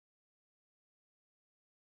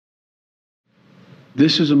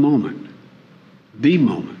This is a moment, the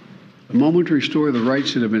moment to restore the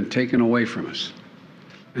rights that have been taken away from us,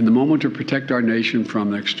 and the moment to protect our nation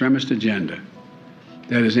from an extremist agenda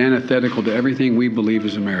that is antithetical to everything we believe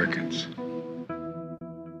as Americans.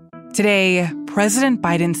 Today, President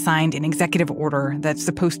Biden signed an executive order that's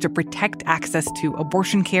supposed to protect access to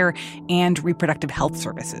abortion care and reproductive health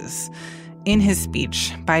services. In his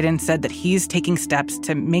speech, Biden said that he's taking steps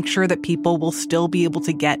to make sure that people will still be able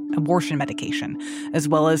to get abortion medication, as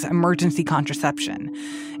well as emergency contraception.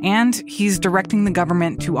 And he's directing the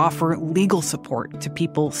government to offer legal support to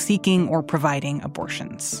people seeking or providing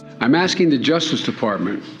abortions. I'm asking the Justice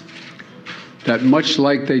Department that, much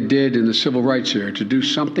like they did in the civil rights era, to do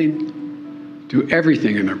something, do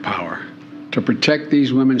everything in their power to protect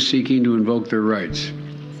these women seeking to invoke their rights.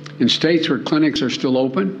 In states where clinics are still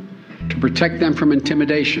open, to protect them from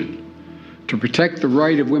intimidation, to protect the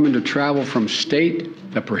right of women to travel from a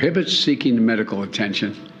state that prohibits seeking the medical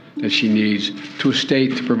attention that she needs to a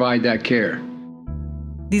state to provide that care.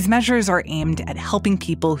 These measures are aimed at helping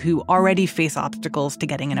people who already face obstacles to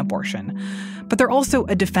getting an abortion. But they're also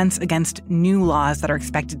a defense against new laws that are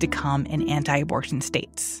expected to come in anti-abortion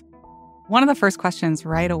states. One of the first questions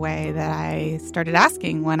right away that I started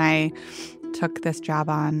asking when I took this job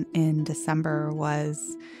on in December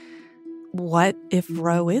was, what if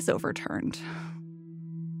Roe is overturned?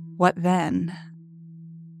 What then?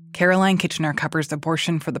 Caroline Kitchener covers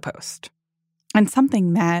abortion for The Post. And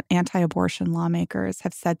something that anti-abortion lawmakers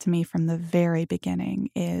have said to me from the very beginning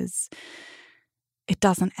is, it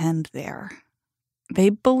doesn't end there. They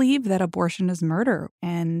believe that abortion is murder,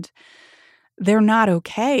 and they're not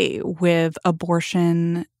okay with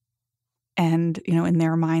abortion and, in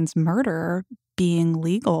their minds, murder being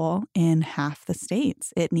legal in half the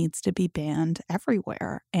states. It needs to be banned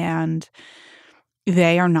everywhere. And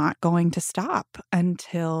they are not going to stop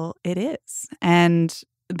until it is. And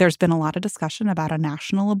there's been a lot of discussion about a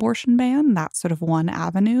national abortion ban. That's sort of one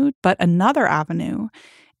avenue. But another avenue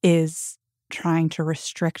is trying to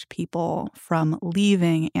restrict people from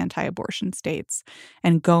leaving anti-abortion states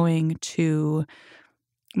and going to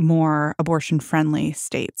more abortion-friendly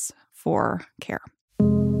states for care.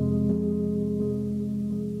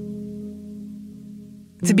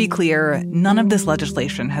 To be clear, none of this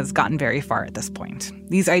legislation has gotten very far at this point.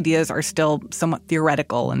 These ideas are still somewhat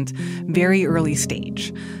theoretical and very early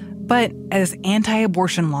stage. But as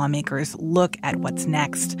anti-abortion lawmakers look at what's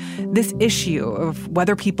next, this issue of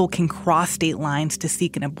whether people can cross state lines to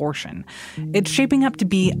seek an abortion, it's shaping up to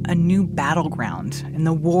be a new battleground in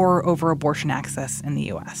the war over abortion access in the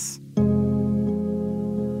U.S.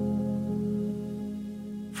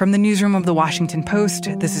 From the newsroom of The Washington Post,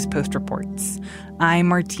 this is Post Reports. I'm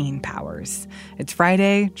Martine Powers. It's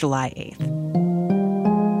Friday, July 8th.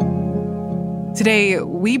 Today,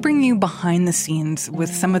 we bring you behind the scenes with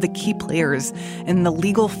some of the key players in the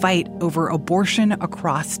legal fight over abortion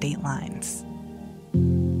across state lines.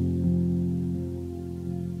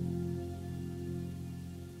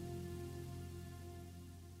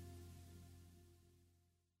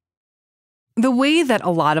 The way that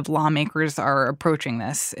a lot of lawmakers are approaching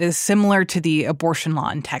this is similar to the abortion law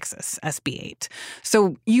in Texas, SB 8.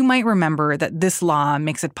 So you might remember that this law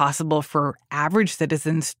makes it possible for average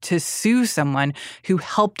citizens to sue someone who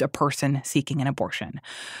helped a person seeking an abortion.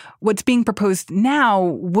 What's being proposed now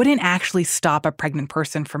wouldn't actually stop a pregnant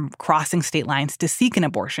person from crossing state lines to seek an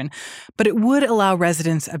abortion, but it would allow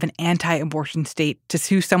residents of an anti-abortion state to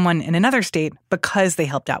sue someone in another state because they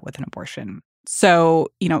helped out with an abortion. So,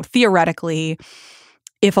 theoretically,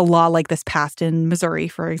 if a law like this passed in Missouri,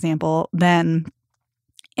 for example, then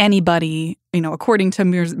anybody, according to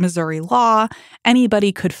Missouri law,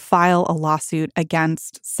 anybody could file a lawsuit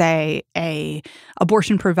against, say, a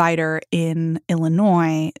abortion provider in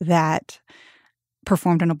Illinois that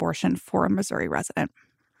performed an abortion for a Missouri resident.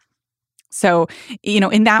 So,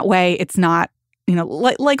 in that way, it's not,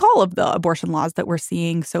 like all of the abortion laws that we're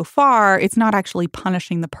seeing so far, it's not actually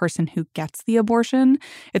punishing the person who gets the abortion.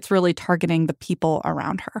 It's really targeting the people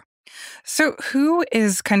around her. So who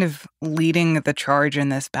is kind of leading the charge in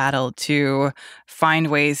this battle to find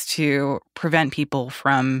ways to prevent people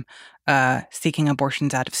from seeking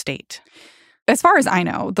abortions out of state? As far as I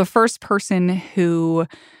know, the first person who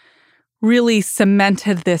really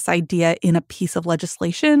cemented this idea in a piece of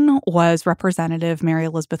legislation was Representative Mary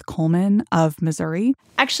Elizabeth Coleman of Missouri.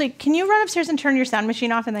 Actually, can you run upstairs and turn your sound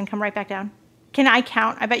machine off and then come right back down? Can I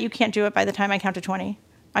count? I bet you can't do it by the time I count to 20.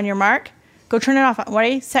 On your mark, go turn it off.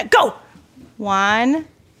 Ready, set, go! 1,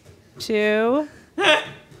 2,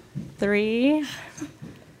 3.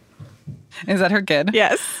 Is that her kid?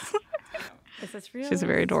 Yes. Is this real? She's a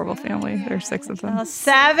very adorable family. There's 6 of them.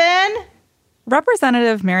 7,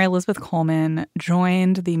 Representative Mary Elizabeth Coleman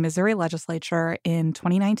joined the Missouri legislature in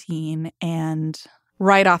 2019, and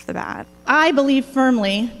right off the bat, I believe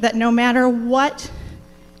firmly that no matter what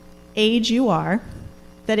age you are,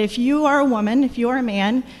 that if you are a woman, if you are a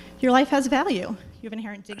man, your life has value. You have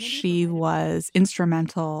inherent dignity. She was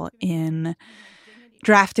instrumental in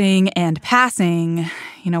drafting and passing,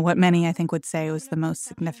 what many I think would say was the most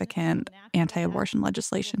significant anti-abortion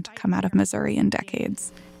legislation to come out of Missouri in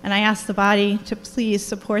decades. And I ask the body to please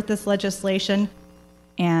support this legislation.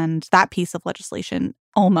 And that piece of legislation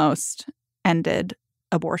almost ended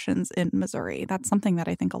abortions in Missouri. That's something that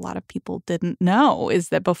I think a lot of people didn't know, is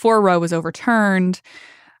that before Roe was overturned,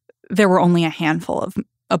 there were only a handful of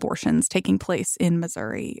abortions taking place in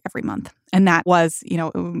Missouri every month. And that was,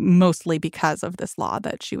 mostly because of this law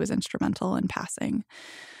that she was instrumental in passing.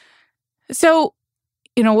 So,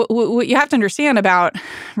 what you have to understand about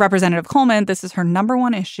Representative Coleman, this is her number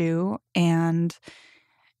one issue. And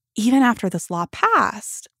even after this law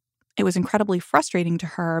passed, it was incredibly frustrating to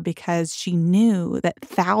her because she knew that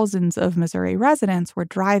thousands of Missouri residents were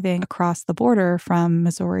driving across the border from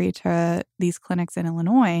Missouri to these clinics in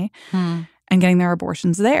Illinois and getting their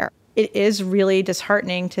abortions there. It is really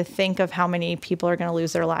disheartening to think of how many people are going to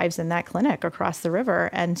lose their lives in that clinic across the river.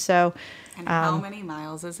 And so... And how many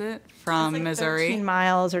miles is it from Missouri? 13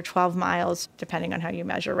 miles or 12 miles, depending on how you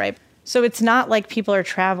measure, right? So it's not like people are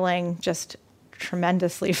traveling just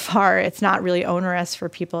tremendously far. It's not really onerous for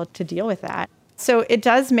people to deal with that. So it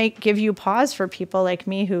does give you pause for people like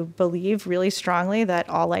me who believe really strongly that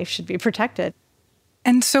all life should be protected.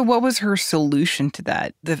 And so what was her solution to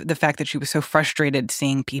that? The fact that she was so frustrated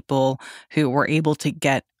seeing people who were able to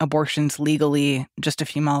get abortions legally just a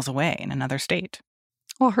few miles away in another state?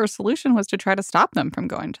 Well, her solution was to try to stop them from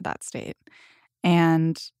going to that state.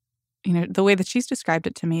 And, the way that she's described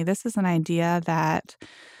it to me, this is an idea that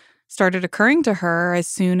started occurring to her as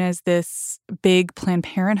soon as this big Planned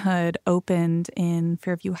Parenthood opened in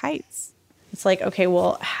Fairview Heights. It's like, okay,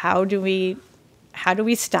 well, how do we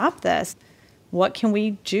stop this? What can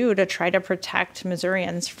we do to try to protect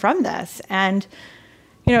Missourians from this? And,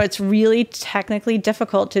 it's really technically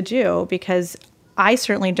difficult to do because I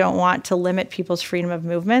certainly don't want to limit people's freedom of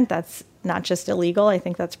movement. That's not just illegal. I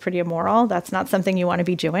think that's pretty immoral. That's not something you want to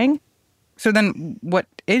be doing. So then what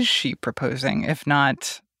is she proposing, if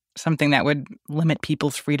not something that would limit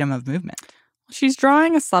people's freedom of movement? She's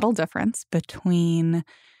drawing a subtle difference between...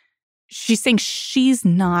 She's saying she's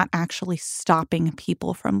not actually stopping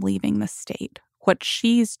people from leaving the state. What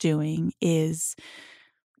she's doing is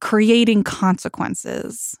creating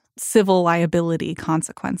consequences, civil liability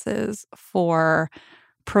consequences for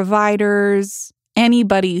providers,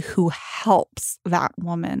 anybody who helps that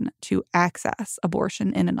woman to access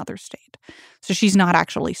abortion in another state. So she's not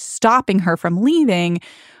actually stopping her from leaving.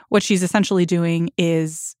 What she's essentially doing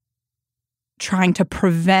is trying to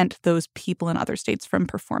prevent those people in other states from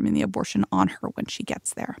performing the abortion on her when she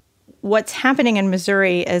gets there. What's happening in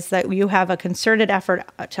Missouri is that you have a concerted effort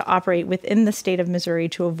to operate within the state of Missouri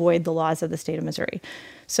to avoid the laws of the state of Missouri.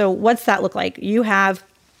 So what's that look like? You have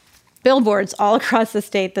billboards all across the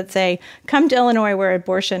state that say, come to Illinois where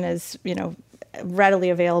abortion is, readily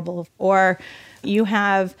available. Or you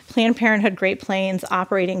have Planned Parenthood Great Plains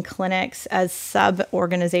operating clinics as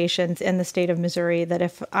sub-organizations in the state of Missouri that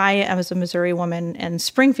if I am as a Missouri woman in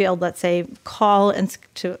Springfield, let's say, call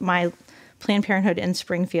to my Planned Parenthood in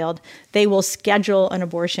Springfield, they will schedule an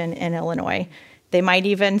abortion in Illinois. They might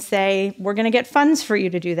even say, we're going to get funds for you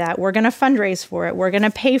to do that. We're going to fundraise for it. We're going to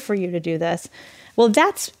pay for you to do this. Well,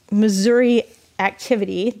 that's Missouri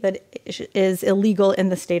activity that is illegal in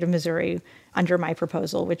the state of Missouri under my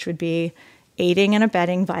proposal, which would be aiding and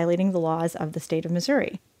abetting violating the laws of the state of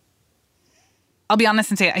Missouri. I'll be honest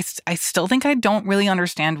and say I still think I don't really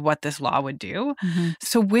understand what this law would do. Mm-hmm.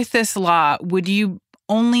 So with this law, would you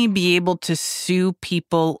only be able to sue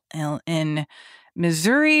people in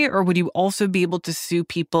Missouri, or would you also be able to sue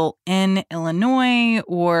people in Illinois?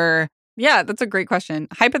 Or yeah, that's a great question.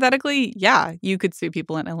 Hypothetically, yeah, you could sue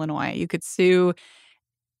people in Illinois. You could sue,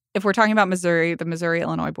 if we're talking about Missouri, the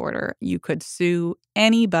Missouri-Illinois border, you could sue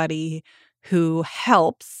anybody who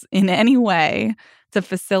helps in any way to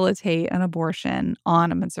facilitate an abortion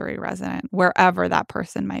on a Missouri resident, wherever that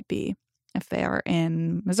person might be. If they are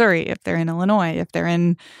in Missouri, if they're in Illinois, if they're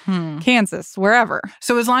in Kansas, wherever.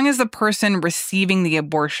 So as long as the person receiving the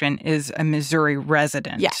abortion is a Missouri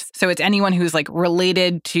resident. Yes. So it's anyone who's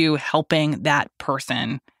related to helping that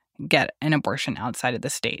person get an abortion outside of the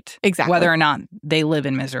state. Exactly. Whether or not they live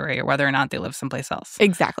in Missouri or whether or not they live someplace else.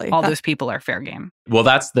 Exactly. All those people are fair game. Well,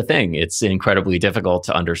 that's the thing. It's incredibly difficult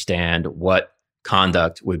to understand what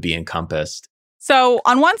conduct would be encompassed So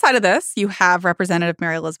on one side of this, you have Representative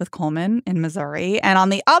Mary Elizabeth Coleman in Missouri. And on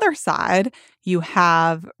the other side, you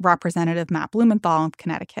have Representative Matt Blumenthal of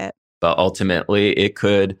Connecticut. But ultimately, it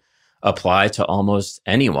could apply to almost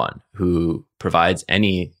anyone who provides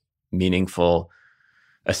any meaningful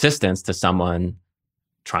assistance to someone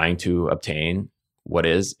trying to obtain what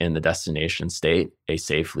is in the destination state a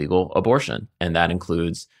safe legal abortion. And that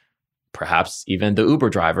includes perhaps even the Uber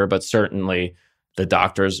driver, but certainly the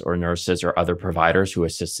doctors or nurses or other providers who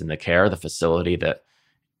assist in the care, the facility that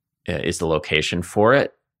is the location for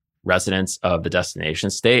it, residents of the destination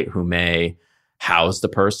state who may house the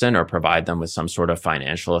person or provide them with some sort of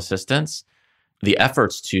financial assistance. The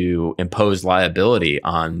efforts to impose liability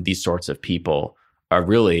on these sorts of people are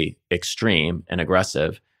really extreme and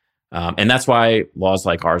aggressive. And that's why laws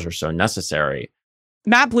like ours are so necessary.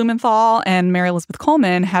 Matt Blumenthal and Mary Elizabeth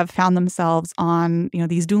Coleman have found themselves on,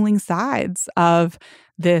 these dueling sides of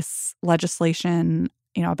this legislation,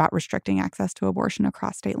 about restricting access to abortion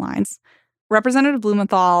across state lines. Representative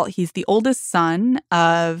Blumenthal, he's the oldest son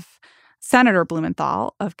of Senator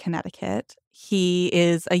Blumenthal of Connecticut. He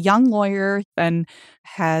is a young lawyer and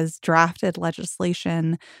has drafted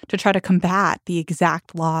legislation to try to combat the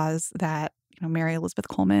exact laws that, Mary Elizabeth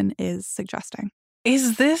Coleman is suggesting.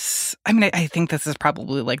 Is this, I think this is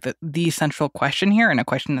probably like the central question here and a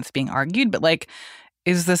question that's being argued, but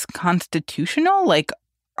is this constitutional?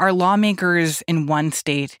 Are lawmakers in one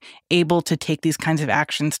state able to take these kinds of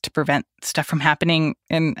actions to prevent stuff from happening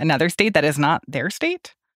in another state that is not their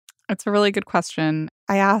state? It's a really good question.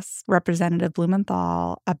 I asked Representative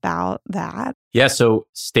Blumenthal about that. Yeah, so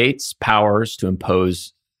states' powers to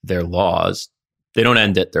impose their laws, they don't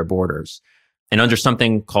end at their borders. And under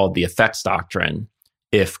something called the effects doctrine,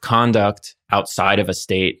 if conduct outside of a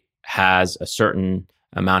state has a certain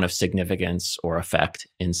amount of significance or effect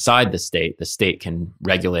inside the state can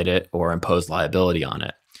regulate it or impose liability on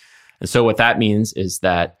it. And so what that means is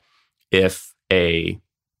that if a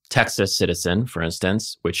Texas citizen, for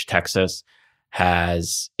instance, which Texas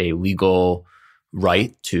has a legal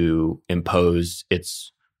right to impose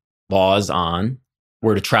its laws on,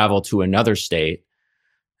 were to travel to another state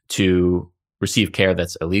to receive care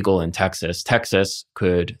that's illegal in Texas, Texas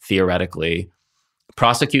could theoretically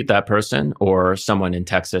prosecute that person, or someone in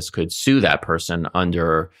Texas could sue that person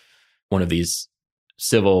under one of these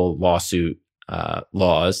civil lawsuit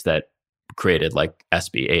laws that created like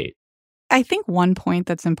SB 8. I think one point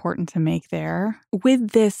that's important to make there,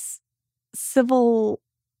 with this civil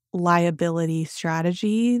liability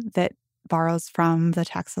strategy that borrows from the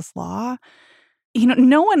Texas law,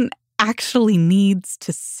 no one actually needs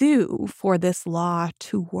to sue for this law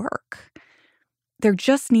to work. There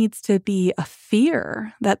just needs to be a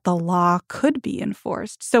fear that the law could be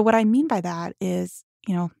enforced. So what I mean by that is,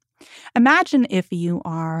 imagine if you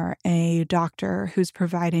are a doctor who's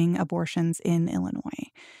providing abortions in Illinois.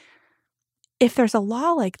 If there's a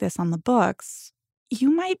law like this on the books, you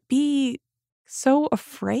might be so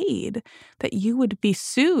afraid that you would be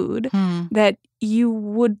sued that you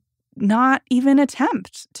would not even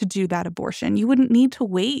attempt to do that abortion. You wouldn't need to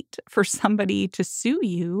wait for somebody to sue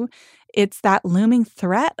you. It's that looming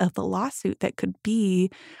threat of the lawsuit that could be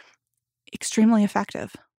extremely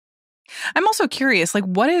effective. I'm also curious,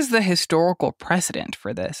 what is the historical precedent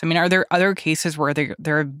for this? Are there other cases where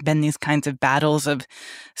there have been these kinds of battles of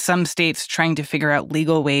some states trying to figure out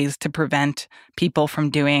legal ways to prevent people from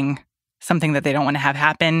doing something that they don't want to have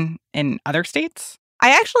happen in other states?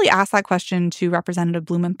 I actually asked that question to Representative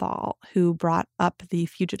Blumenthal, who brought up the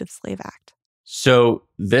Fugitive Slave Act. So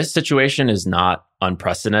this situation is not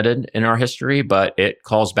unprecedented in our history, but it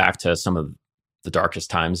calls back to some of the darkest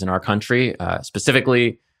times in our country,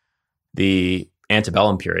 specifically the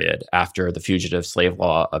antebellum period after the Fugitive Slave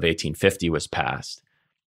Law of 1850 was passed.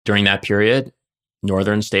 During that period,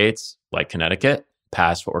 northern states like Connecticut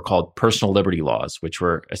passed what were called personal liberty laws, which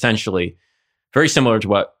were essentially very similar to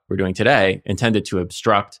what we're doing today, intended to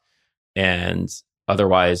obstruct and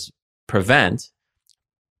otherwise prevent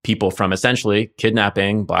people from essentially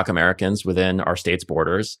kidnapping Black Americans within our state's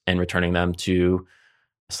borders and returning them to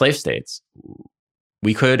slave states.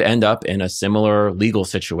 We could end up in a similar legal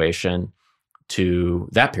situation to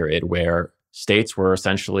that period where states were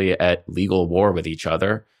essentially at legal war with each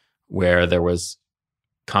other, where there was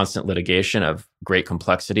constant litigation of great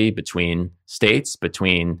complexity between states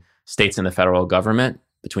and the federal government,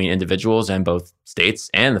 between individuals and both states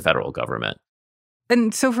and the federal government.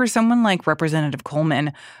 And so for someone like Representative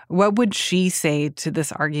Coleman, what would she say to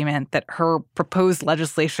this argument that her proposed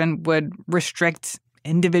legislation would restrict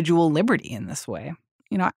individual liberty in this way?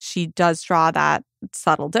 She does draw that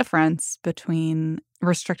subtle difference between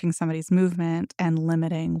restricting somebody's movement and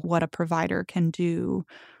limiting what a provider can do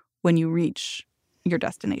when you reach your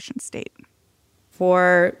destination state.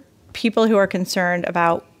 For people who are concerned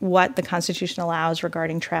about what the Constitution allows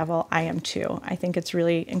regarding travel, I am too. I think it's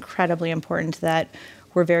really incredibly important that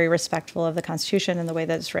we're very respectful of the Constitution and the way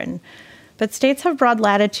that it's written. But states have broad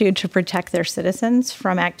latitude to protect their citizens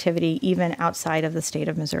from activity even outside of the state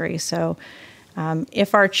of Missouri. So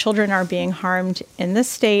if our children are being harmed in this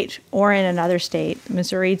state or in another state,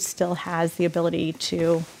 Missouri still has the ability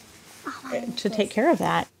to take care of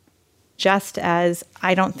that. Just as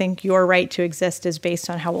I don't think your right to exist is based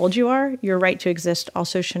on how old you are, your right to exist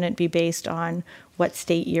also shouldn't be based on what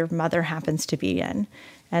state your mother happens to be in.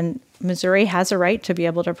 And Missouri has a right to be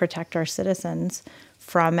able to protect our citizens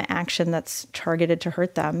from action that's targeted to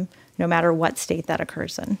hurt them, no matter what state that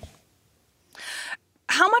occurs in.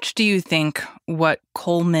 How much do you think what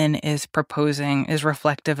Coleman is proposing is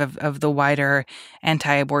reflective of the wider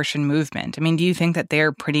anti-abortion movement? I mean, do you think that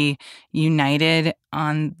they're pretty united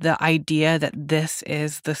on the idea that this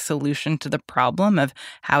is the solution to the problem of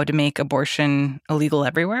how to make abortion illegal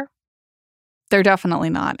everywhere? They're definitely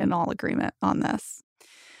not in all agreement on this.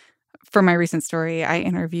 For my recent story, I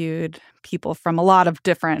interviewed people from a lot of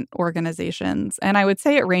different organizations, and I would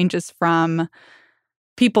say it ranges from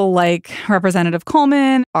people like Representative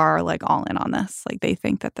Coleman are like all in on this. Like they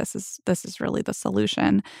think that this is really the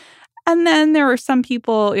solution. And then there are some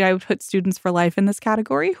people, I would put Students for Life in this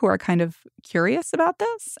category, who are kind of curious about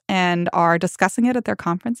this and are discussing it at their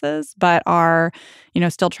conferences, but are,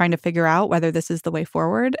 still trying to figure out whether this is the way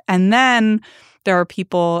forward. And then there are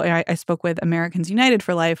people, I spoke with Americans United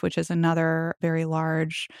for Life, which is another very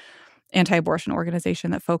large anti-abortion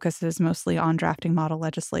organization that focuses mostly on drafting model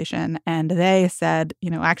legislation. And they said,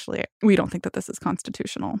 actually, we don't think that this is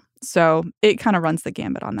constitutional. So it kind of runs the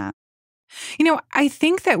gambit on that. I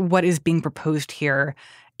think that what is being proposed here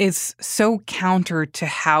is so counter to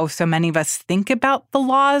how so many of us think about the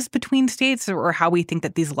laws between states or how we think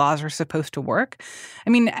that these laws are supposed to work. I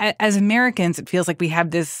mean, as Americans, it feels like we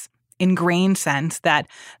have this ingrained sense that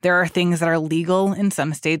there are things that are legal in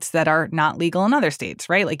some states that are not legal in other states,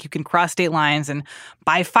 right? Like you can cross state lines and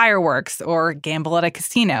buy fireworks or gamble at a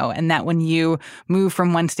casino, and that when you move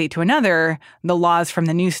from one state to another, the laws from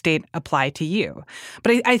the new state apply to you.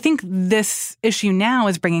 But I think this issue now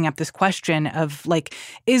is bringing up this question of, like,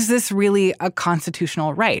 is this really a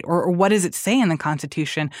constitutional right? Or what does it say in the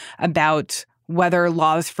Constitution about whether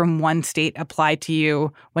laws from one state apply to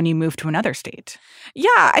you when you move to another state?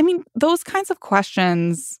 Yeah, I mean, those kinds of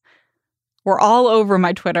questions were all over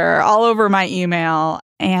my Twitter, all over my email.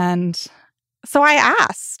 And so I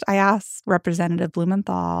asked Representative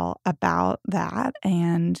Blumenthal about that.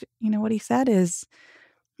 And, what he said is,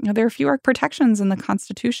 there are fewer protections in the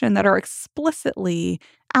Constitution that are explicitly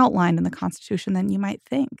outlined in the Constitution than you might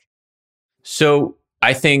think. So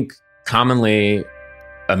I think commonly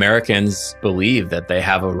Americans believe that they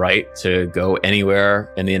have a right to go anywhere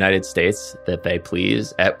in the United States that they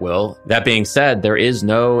please at will. That being said, there is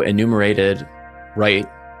no enumerated right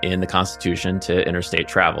in the Constitution to interstate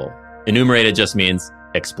travel. Enumerated just means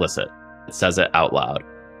explicit. It says it out loud.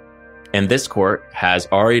 And this court has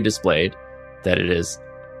already displayed that it is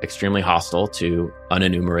extremely hostile to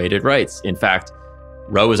unenumerated rights. In fact,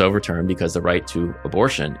 Roe was overturned because the right to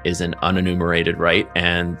abortion is an unenumerated right,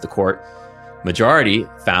 and the court majority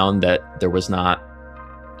found that there was not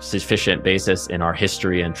sufficient basis in our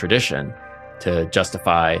history and tradition to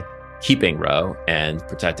justify keeping Roe and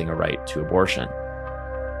protecting a right to abortion.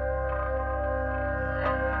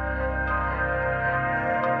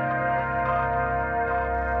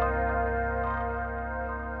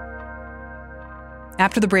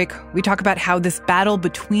 After the break, we talk about how this battle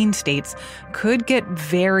between states could get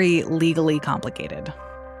very legally complicated.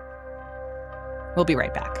 We'll be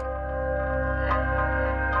right back.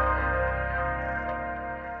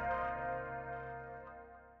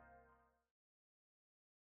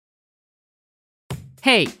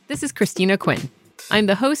 Hey, this is Christina Quinn. I'm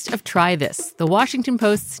the host of Try This, the Washington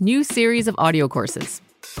Post's new series of audio courses.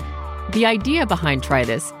 The idea behind Try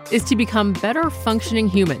This is to become better functioning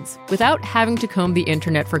humans without having to comb the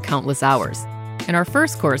internet for countless hours. In our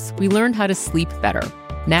first course, we learned how to sleep better.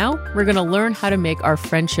 Now, we're going to learn how to make our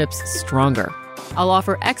friendships stronger. I'll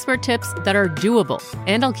offer expert tips that are doable,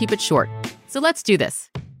 and I'll keep it short. So let's do this.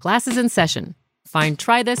 Class is in session. Find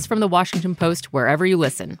Try This from the Washington Post wherever you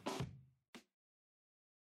listen.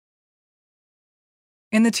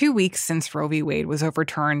 In the 2 weeks since Roe v. Wade was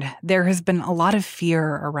overturned, there has been a lot of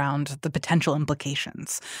fear around the potential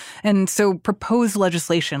implications. And so proposed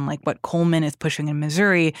legislation like what Coleman is pushing in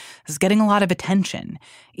Missouri is getting a lot of attention,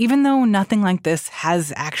 even though nothing like this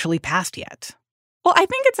has actually passed yet. Well, I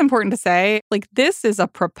think it's important to say, this is a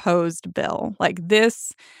proposed bill.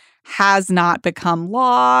 This has not become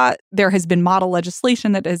law. There has been model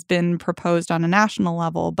legislation that has been proposed on a national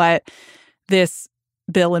level, but this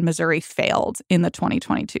bill in Missouri failed in the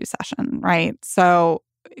 2022 session, right? So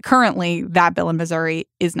currently, that bill in Missouri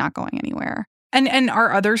is not going anywhere. And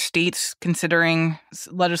are other states considering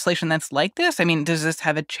legislation that's like this? I mean, does this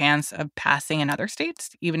have a chance of passing in other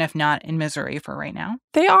states, even if not in Missouri for right now?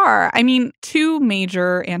 They are. I mean, two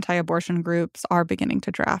major anti-abortion groups are beginning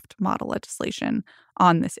to draft model legislation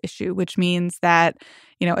on this issue, which means that,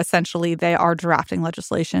 essentially they are drafting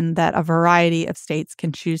legislation that a variety of states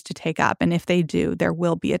can choose to take up. And if they do, there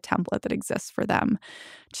will be a template that exists for them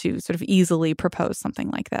to sort of easily propose something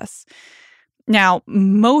like this. Now,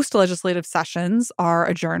 most legislative sessions are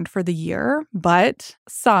adjourned for the year, but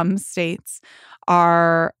some states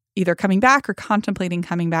are either coming back or contemplating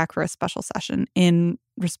coming back for a special session in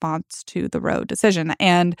response to the Roe decision.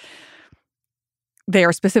 And they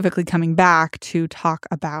are specifically coming back to talk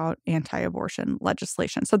about anti-abortion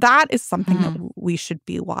legislation. So that is something that we should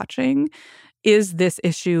be watching. Is this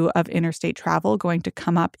issue of interstate travel going to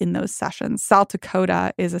come up in those sessions? South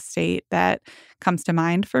Dakota is a state that comes to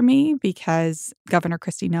mind for me because Governor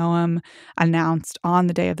Kristi Noem announced on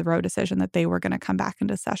the day of the Roe decision that they were going to come back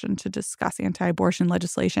into session to discuss anti-abortion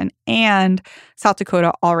legislation. And South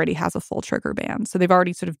Dakota already has a full trigger ban. So they've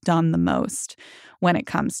already sort of done the most when it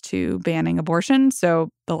comes to banning abortion.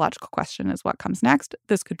 So the logical question is what comes next?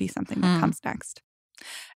 This could be something that comes next.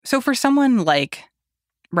 So for someone like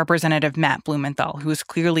Representative Matt Blumenthal, who is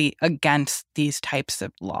clearly against these types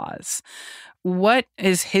of laws, what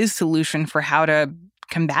is his solution for how to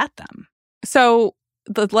combat them? So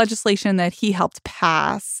the legislation that he helped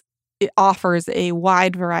pass, it offers a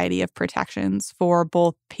wide variety of protections for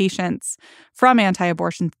both patients from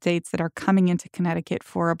anti-abortion states that are coming into Connecticut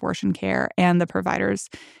for abortion care and the providers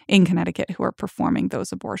in Connecticut who are performing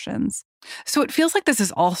those abortions. So it feels like this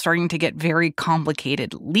is all starting to get very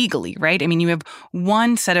complicated legally, right? I mean, you have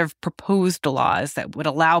one set of proposed laws that would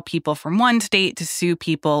allow people from one state to sue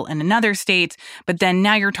people in another state, but then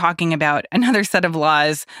now you're talking about another set of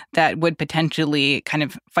laws that would potentially kind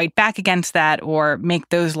of fight back against that or make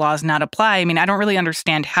those laws not apply. I mean, I don't really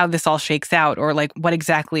understand how this all shakes out or what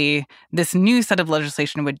exactly this new set of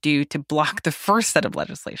legislation would do to block the first set of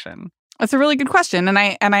legislation. That's a really good question. And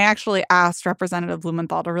I actually asked Representative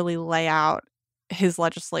Blumenthal to really lay out his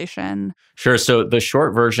legislation. Sure. So the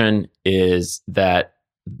short version is that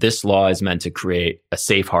this law is meant to create a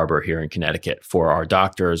safe harbor here in Connecticut for our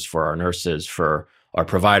doctors, for our nurses, for our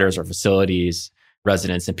providers, our facilities,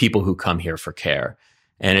 residents, and people who come here for care.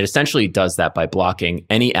 And it essentially does that by blocking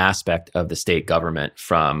any aspect of the state government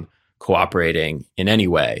from cooperating in any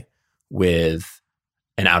way with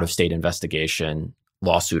an out-of-state investigation,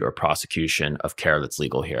 lawsuit, or prosecution of care that's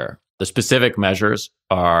legal here. The specific measures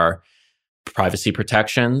are privacy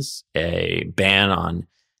protections, a ban on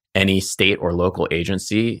any state or local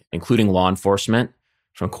agency, including law enforcement,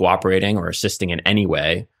 from cooperating or assisting in any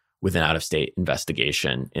way with an out-of-state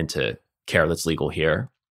investigation into care that's legal here.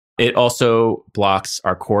 It also blocks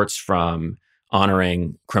our courts from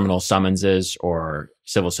honoring criminal summonses or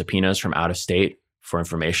civil subpoenas from out of state for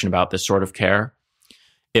information about this sort of care.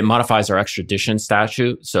 It modifies our extradition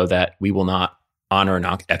statute so that we will not honor an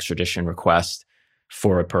extradition request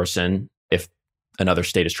for a person if another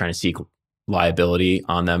state is trying to seek liability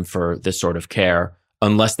on them for this sort of care,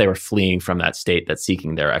 unless they were fleeing from that state that's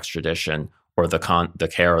seeking their extradition, or the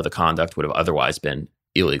care or the conduct would have otherwise been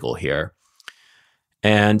illegal here.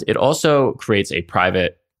 And it also creates a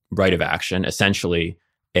private right of action, essentially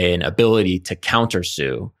an ability to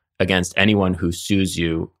countersue against anyone who sues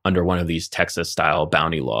you under one of these Texas-style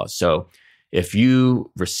bounty laws. So if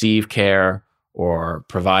you receive care or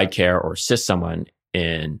provide care or assist someone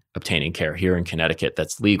in obtaining care here in Connecticut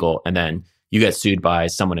that's legal, and then you get sued by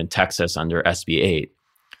someone in Texas under SB 8,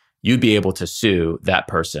 you'd be able to sue that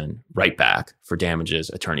person right back for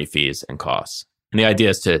damages, attorney fees, and costs. And the idea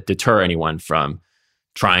is to deter anyone from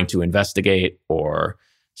trying to investigate or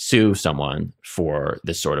sue someone for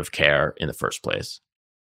this sort of care in the first place.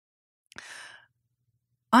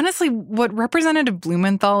 Honestly, what Representative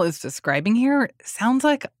Blumenthal is describing here sounds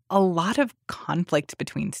like a lot of conflict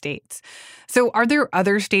between states. So are there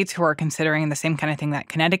other states who are considering the same kind of thing that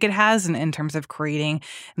Connecticut has in terms of creating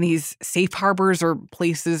these safe harbors or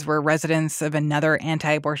places where residents of another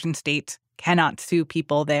anti-abortion state cannot sue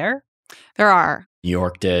people there? There are. New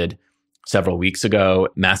York did several weeks ago.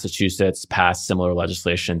 Massachusetts passed similar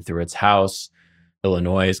legislation through its House.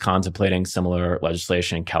 Illinois is contemplating similar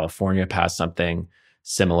legislation. California passed something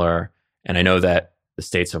similar. And I know that the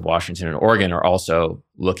states of Washington and Oregon are also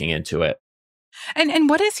looking into it. And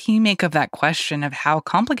what does he make of that question of how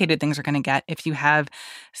complicated things are going to get if you have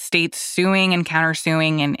states suing and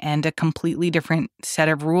countersuing and a completely different set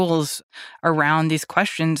of rules around these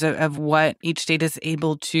questions of what each state is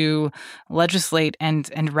able to legislate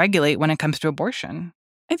and regulate when it comes to abortion?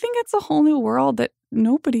 I think it's a whole new world that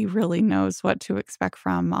nobody really knows what to expect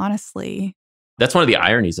from, honestly. That's one of the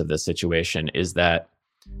ironies of this situation is that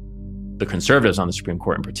the conservatives on the Supreme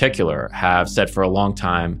Court in particular have said for a long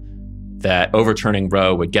time that overturning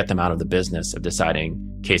Roe would get them out of the business of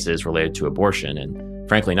deciding cases related to abortion. And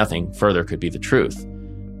frankly, nothing further could be the truth.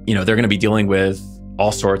 You know, they're going to be dealing with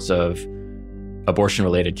all sorts of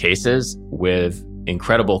abortion-related cases with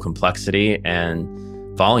incredible complexity and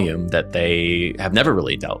volume that they have never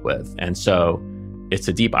really dealt with. And so it's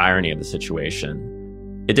a deep irony of the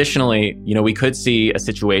situation. Additionally, you know, we could see a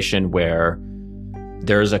situation where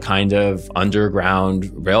there's a kind of underground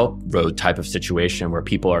railroad type of situation where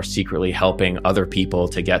people are secretly helping other people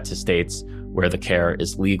to get to states where the care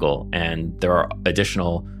is legal. And there are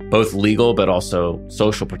additional, both legal but also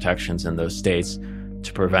social protections in those states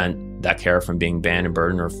to prevent that care from being banned and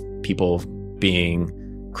burdened or people being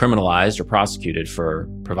criminalized or prosecuted for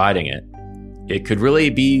providing it. It could really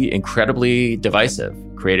be incredibly divisive,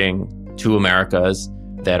 creating two Americas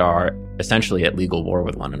that are essentially at legal war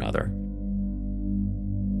with one another.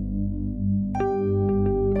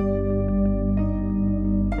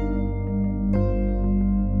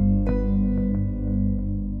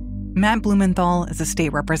 Matt Blumenthal is a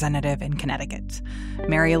state representative in Connecticut.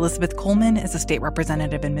 Mary Elizabeth Coleman is a state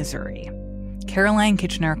representative in Missouri. Caroline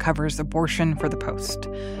Kitchener covers abortion for The Post.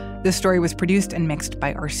 This story was produced and mixed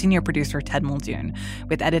by our senior producer, Ted Muldoon,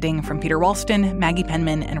 with editing from Peter Walston, Maggie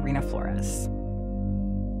Penman, and Rena Flores.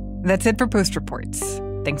 That's it for Post Reports.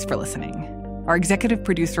 Thanks for listening. Our executive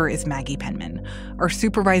producer is Maggie Penman. Our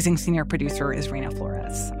supervising senior producer is Rena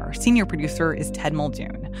Flores. Our senior producer is Ted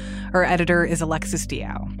Muldoon. Our editor is Alexis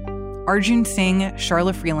Diao. Arjun Singh,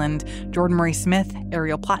 Charla Freeland, Jordan Murray Smith,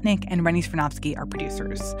 Ariel Plotnick, and Rennie Svirnovsky are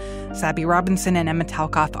producers. Sabby Robinson and Emma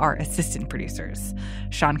Talkoff are assistant producers.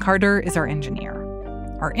 Sean Carter is our engineer.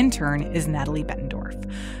 Our intern is Natalie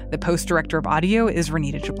Bettendorf. The Post director of audio is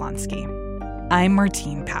Renita Jablonski. I'm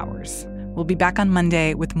Martine Powers. We'll be back on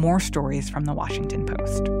Monday with more stories from the Washington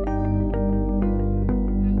Post.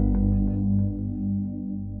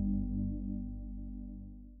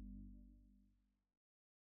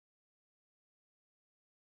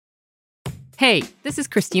 Hey, this is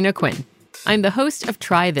Christina Quinn. I'm the host of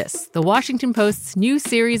Try This, the Washington Post's new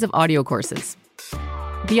series of audio courses.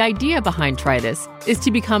 The idea behind Try This is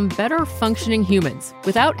to become better functioning humans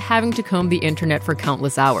without having to comb the internet for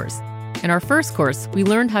countless hours. In our first course, we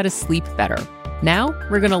learned how to sleep better. Now,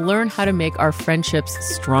 we're going to learn how to make our friendships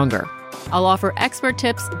stronger. I'll offer expert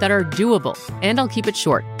tips that are doable, and I'll keep it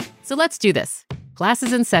short. So let's do this. Class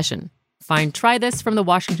is in session. Find Try This from the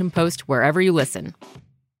Washington Post wherever you listen.